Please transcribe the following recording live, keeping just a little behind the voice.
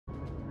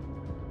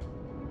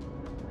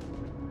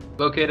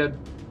Located.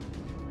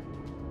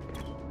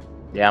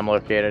 Yeah, I'm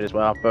located as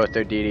well. Both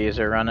their DDs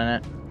are running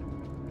it.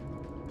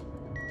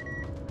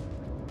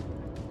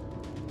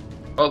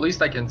 Well, at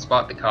least I can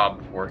spot the Cobb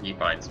before he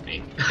finds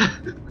me.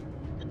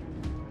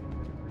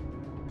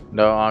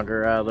 No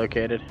longer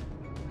located.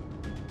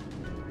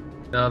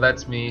 No,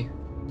 that's me.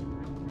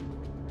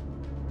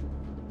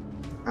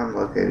 I'm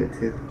located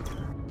too.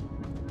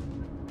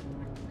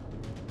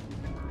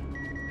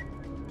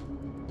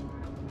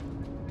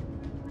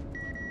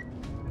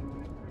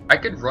 I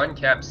could run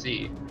Cap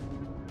C.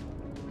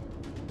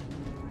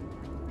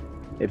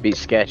 It'd be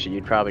sketchy.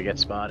 You'd probably get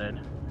spotted.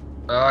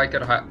 I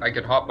could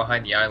hop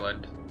behind the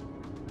island.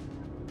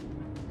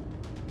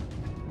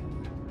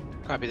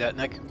 Copy that,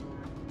 Nick.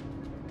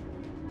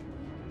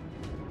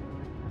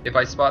 If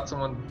I spot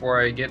someone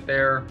before I get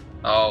there,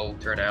 I'll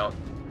turn out.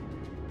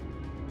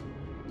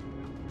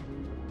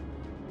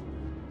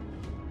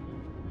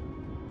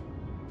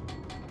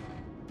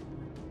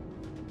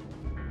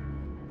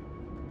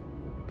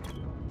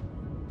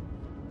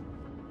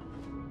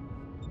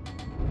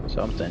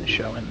 Something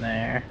showing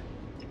there.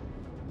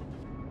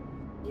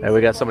 Hey,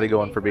 we got somebody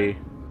going for B.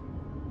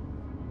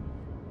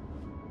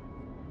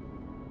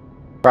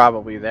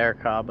 Probably there,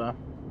 Kaba.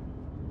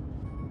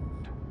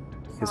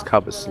 His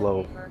Cobb is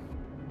slow.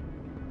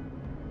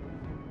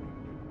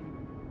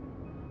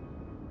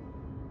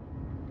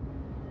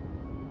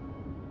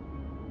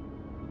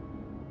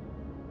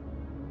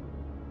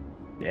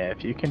 Yeah,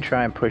 if you can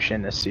try and push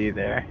in the C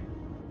there.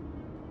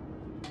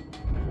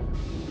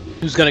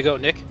 Who's gonna go,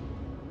 Nick?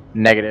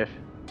 Negative.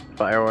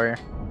 Fire warrior.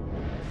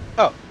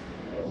 Oh.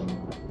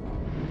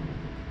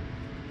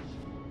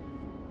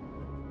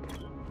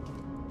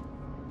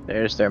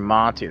 There's their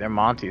Monty. Their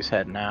Monty's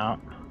heading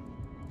out.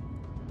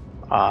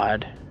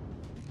 Odd.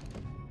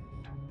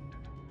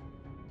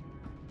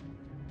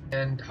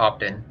 And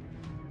hopped in.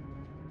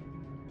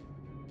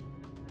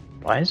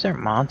 Why is their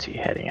Monty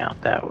heading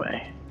out that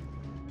way?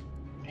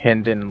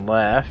 Hendon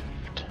left.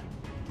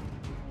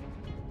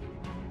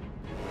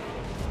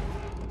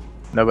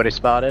 Nobody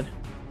spotted?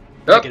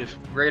 Oh, Negative.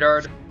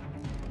 Radared.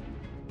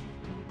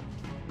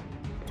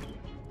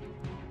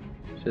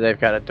 So they've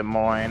got a Des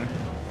Moines.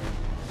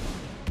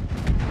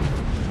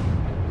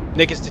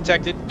 Nick is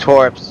detected.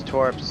 Torps,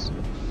 Torps.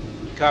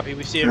 Copy,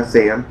 we see I him.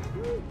 see him.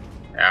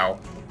 Ow.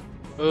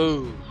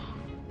 Ooh.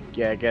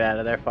 Yeah, get out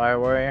of there, Fire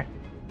Warrior.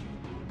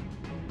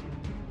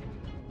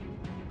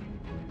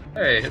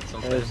 Hey, hit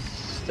something.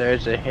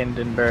 There's a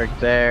Hindenburg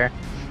there.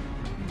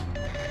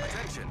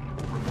 Attention,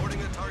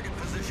 reporting a target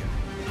position.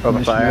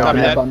 Open fire. Copy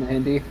that. On the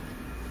Indy.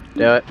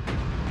 Do it.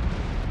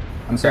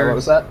 I'm sorry, what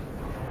was that?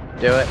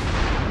 Do it.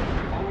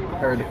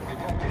 Heard.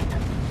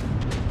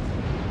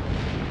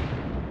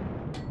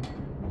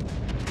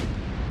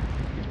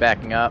 He's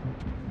backing up.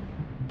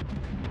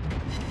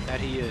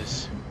 That he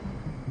is.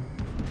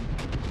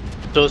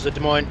 So is the Des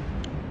Moines.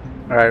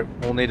 Alright,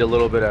 we'll need a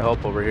little bit of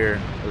help over here.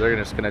 They're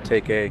just gonna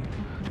take A.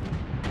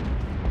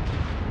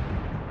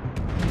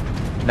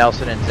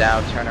 Nelson and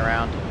Zhao turn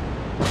around.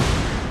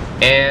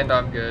 And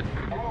I'm good,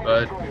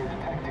 but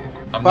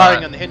I'm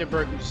Firing not. on the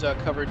Hindenburg, who's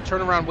covered.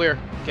 Turn around where,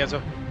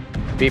 Kenzo?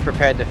 Be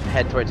prepared to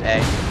head towards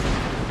A.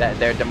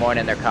 Their Des Moines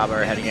and their Cabo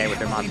are heading A with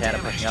their Montana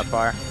pushing up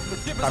far.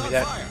 Copy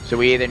that. So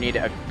we either need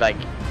to like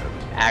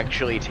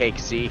actually take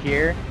C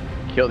here,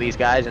 kill these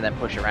guys, and then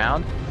push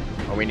around,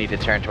 or we need to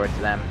turn towards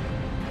them.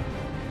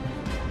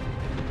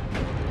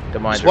 Des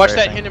Moines Just watch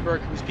that reversing.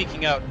 Hindenburg who's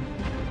peeking out.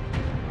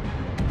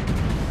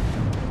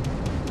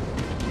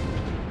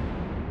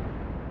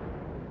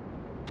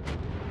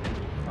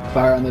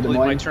 Fire on the Des Believe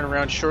might Moines. turn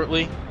around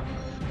shortly.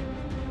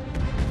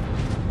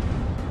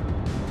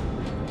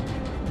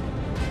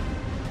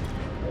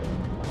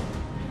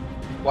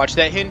 Watch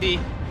that Hindi.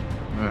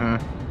 Mm-hmm.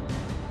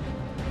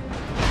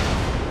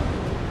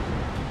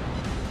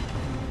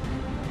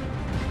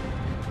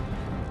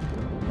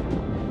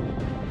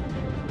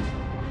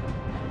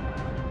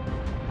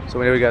 So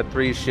we got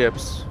 3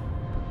 ships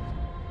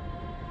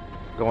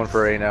going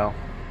for A now.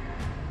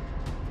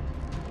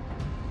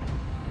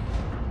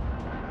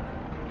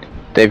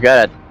 They've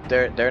got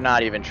a. They're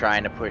not even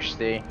trying to push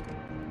C.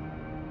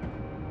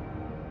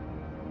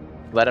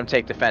 Let them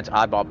take defense.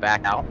 Oddball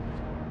back out.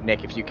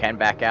 Nick, if you can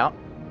back out.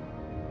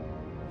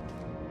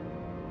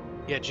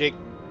 Yeah, Jake.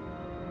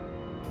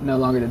 No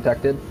longer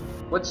detected.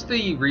 What's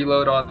the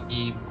reload on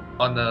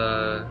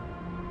the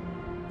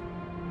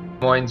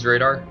Des Moines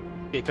radar?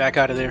 Jake, back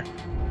out of there.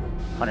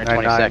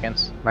 120 9.9.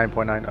 seconds.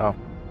 9.9. Oh.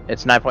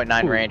 It's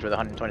 9.9 Ooh. range with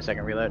 120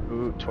 second reload.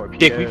 Ooh,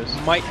 Jake, we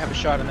torpedoes. might have a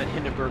shot on that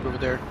Hindenburg over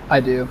there. I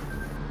do.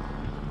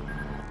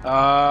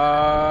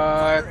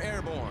 Fire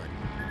airborne.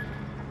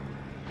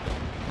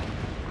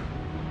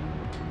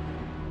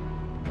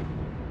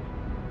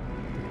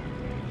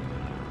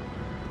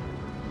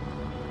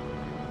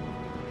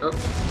 Oh,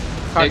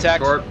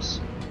 Contact. big torps.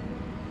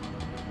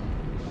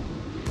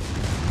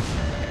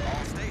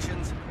 All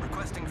stations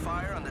requesting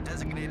fire on the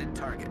designated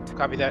target.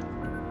 Copy that.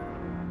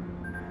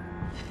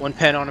 1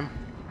 pen on him.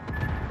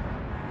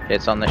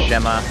 Hits on the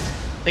Shema. I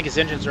think his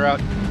engines are out.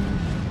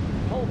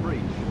 Hull breach.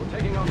 We're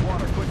taking on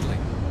water quickly.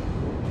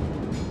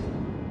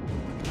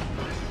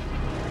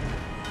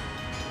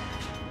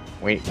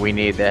 We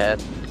need to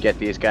get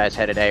these guys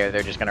headed A, or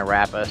they're just gonna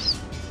wrap us.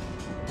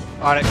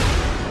 On it.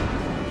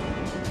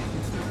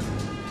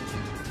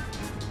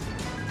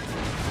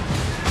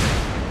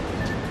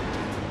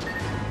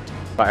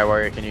 Fire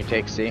Warrior, can you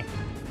take C?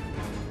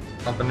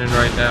 Jumping in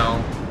right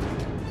now.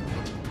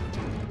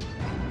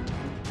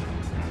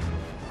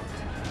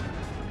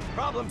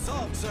 Problem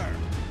solved, sir.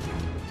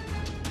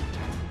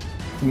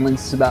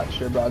 Someone's about to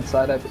share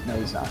broadside. No,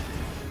 he's not.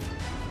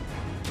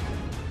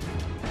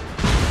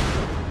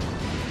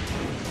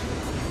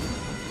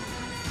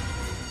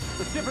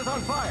 The ship is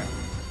on fire.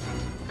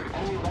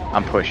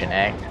 I'm pushing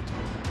A.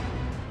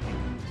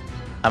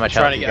 How much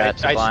Trying health to you get. got,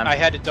 Sublime? I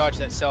had to dodge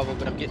that salvo,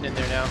 but I'm getting in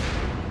there now.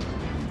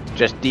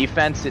 Just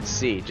defense at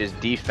C. Just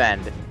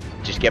defend.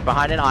 Just get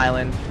behind an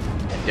island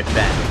and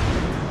defend.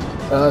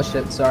 Oh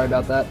shit, sorry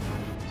about that.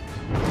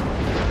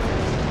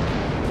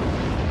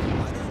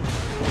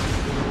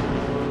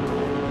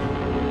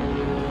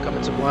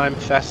 Coming Sublime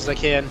as fast as I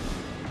can.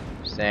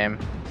 Same.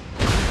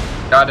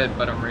 Got it,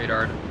 but I'm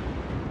radared.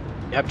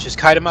 Yep, just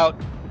kite him out.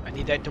 I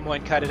need that Des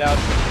Moines kited out.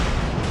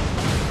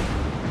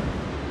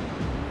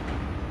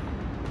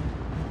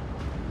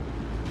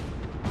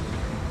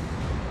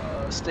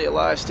 Stay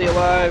alive, stay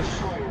alive.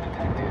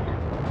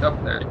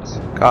 Yep, there it is.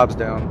 Cobb's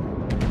down.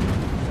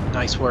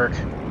 Nice work.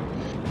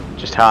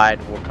 Just hide.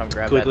 We'll come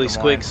grab Squiggly that Des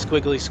squig, Moines.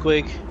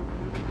 squiggly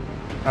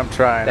squig. I'm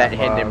trying. That I'm,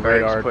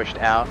 Hindenburg's radar. pushed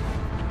out.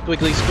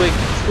 Squiggly squig,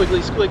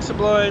 squiggly squig,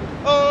 Sublime.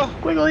 Oh!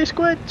 Squiggly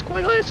squid,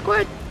 squiggly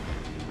squid.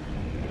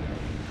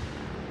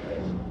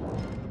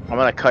 I'm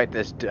gonna kite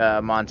this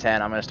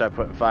Montana. I'm gonna start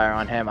putting fire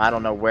on him. I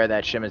don't know where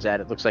that shim is at.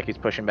 It looks like he's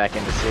pushing back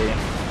into sea.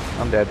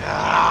 I'm dead.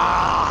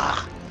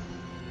 Ah!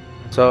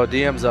 So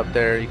DM's up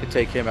there. You can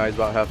take him out. He's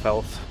about half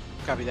health.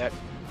 Copy that.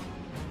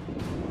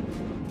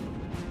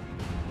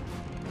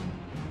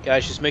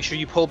 Guys, just make sure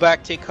you pull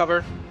back, take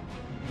cover.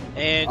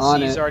 And On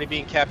C's it. already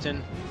being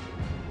captain.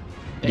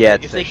 Yeah,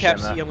 if it's they the cap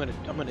shim, C,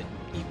 I'm gonna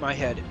eat my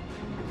head.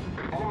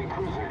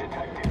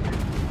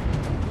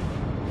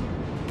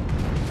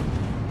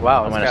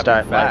 Wow, I'm it's gonna happening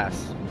start, like-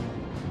 fast.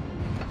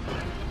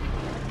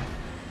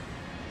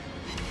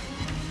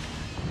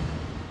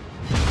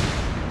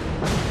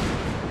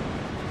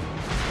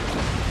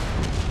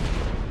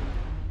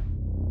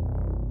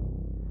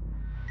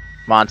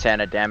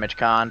 Montana damage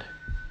conned.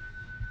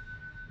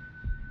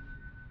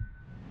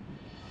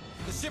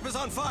 The ship is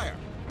on fire.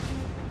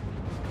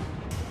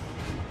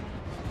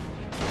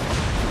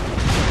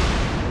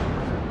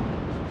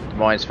 Des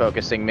Moines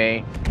focusing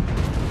me.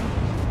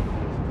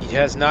 He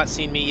has not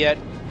seen me yet.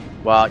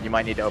 Well, you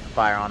might need to open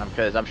fire on him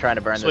because I'm trying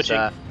to burn Switching.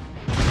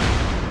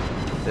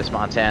 this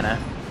Montana.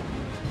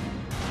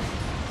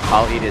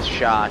 I'll eat his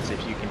shots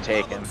if you can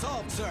take him.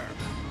 Problem solved, sir.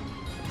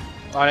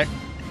 On it.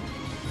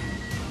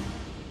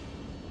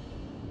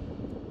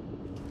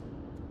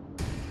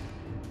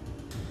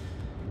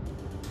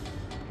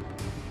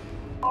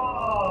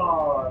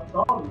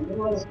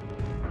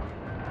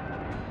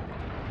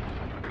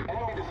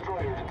 Enemy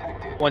destroyer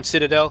detected. One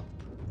Citadel.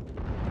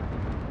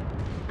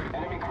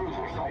 Enemy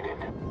cruiser sighted.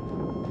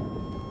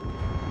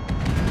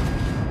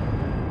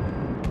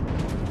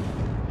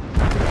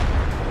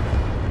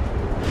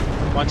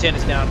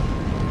 Montana's down.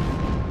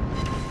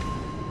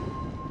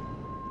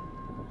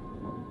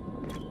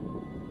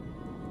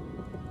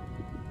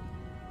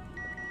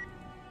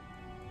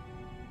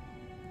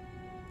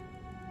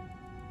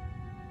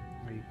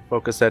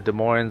 Focus at Des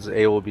Moines.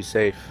 A will be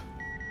safe.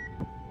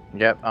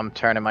 Yep, I'm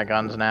turning my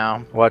guns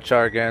now. Watch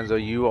out,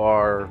 Ganzo. You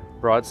are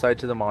broadside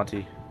to the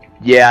Monty.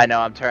 Yeah, I know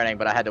I'm turning,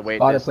 but I had to wait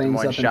Spot this of Des planes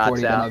Moines up in shots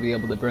 40, then I'll out. be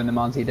able to burn the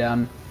Monty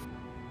down.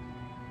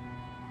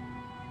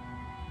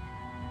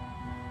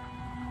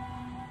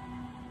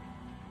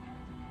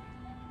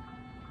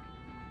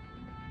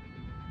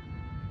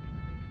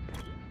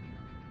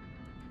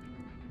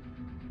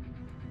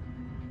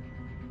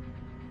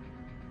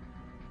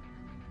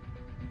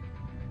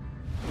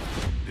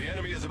 The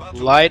enemy is about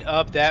to Light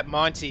up that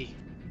Monty.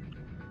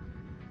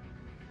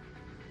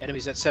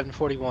 Enemies at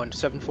 741,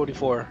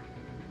 744.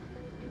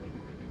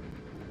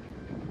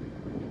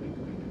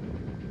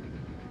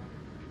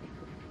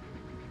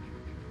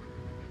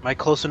 Am I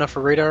close enough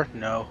for radar?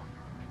 No.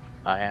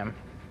 I am.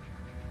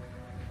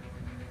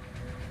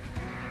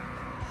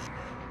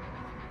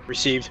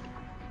 Received.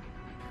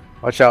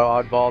 Watch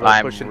out, oddball. They're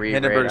I'm pushing. re-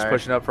 Hindenburg's radar.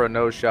 pushing up for a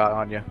nose shot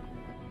on you.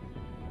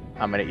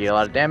 I'm gonna eat a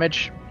lot of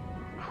damage.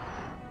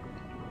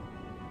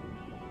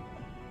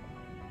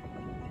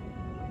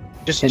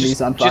 Just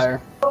Hindy's on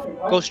fire.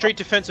 go straight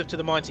defensive to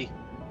the Monty.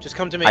 Just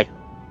come to me.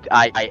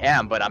 I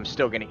am, but I'm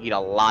still gonna eat a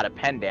lot of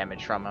pen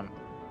damage from him.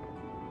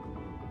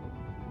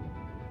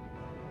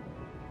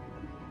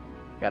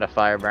 Got a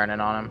fire burning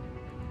on him.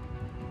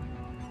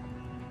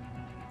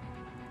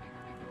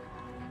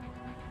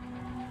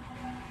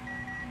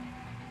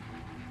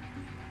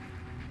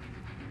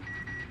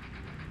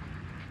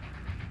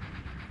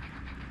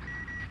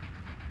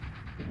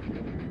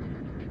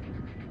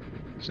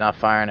 He's not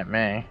firing at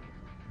me.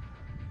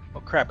 Oh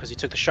crap, because he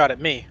took the shot at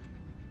me.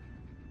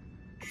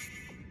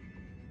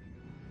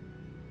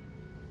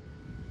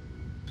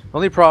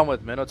 Only problem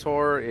with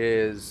Minotaur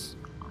is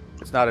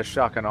it's not a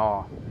shock and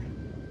awe.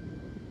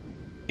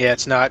 Yeah,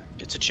 it's not.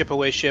 It's a chip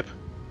away ship.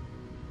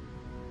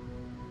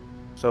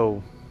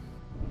 So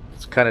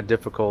it's kind of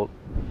difficult.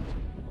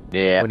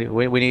 Yeah.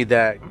 We need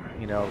that,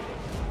 you know,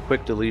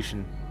 quick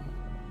deletion.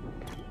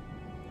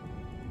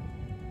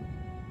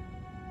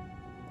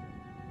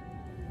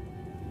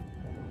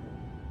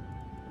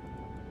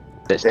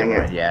 This Dang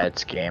one, it. yeah,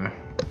 it's game.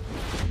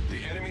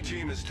 The enemy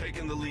team has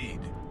taken the lead.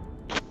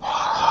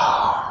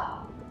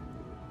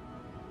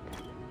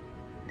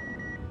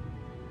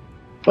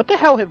 What the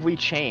hell have we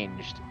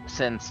changed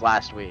since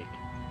last week?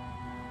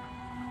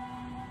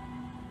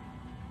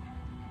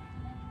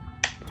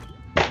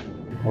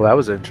 Well, that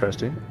was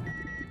interesting.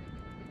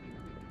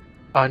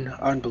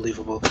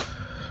 Unbelievable.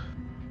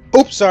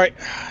 Oops, sorry.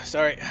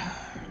 Sorry.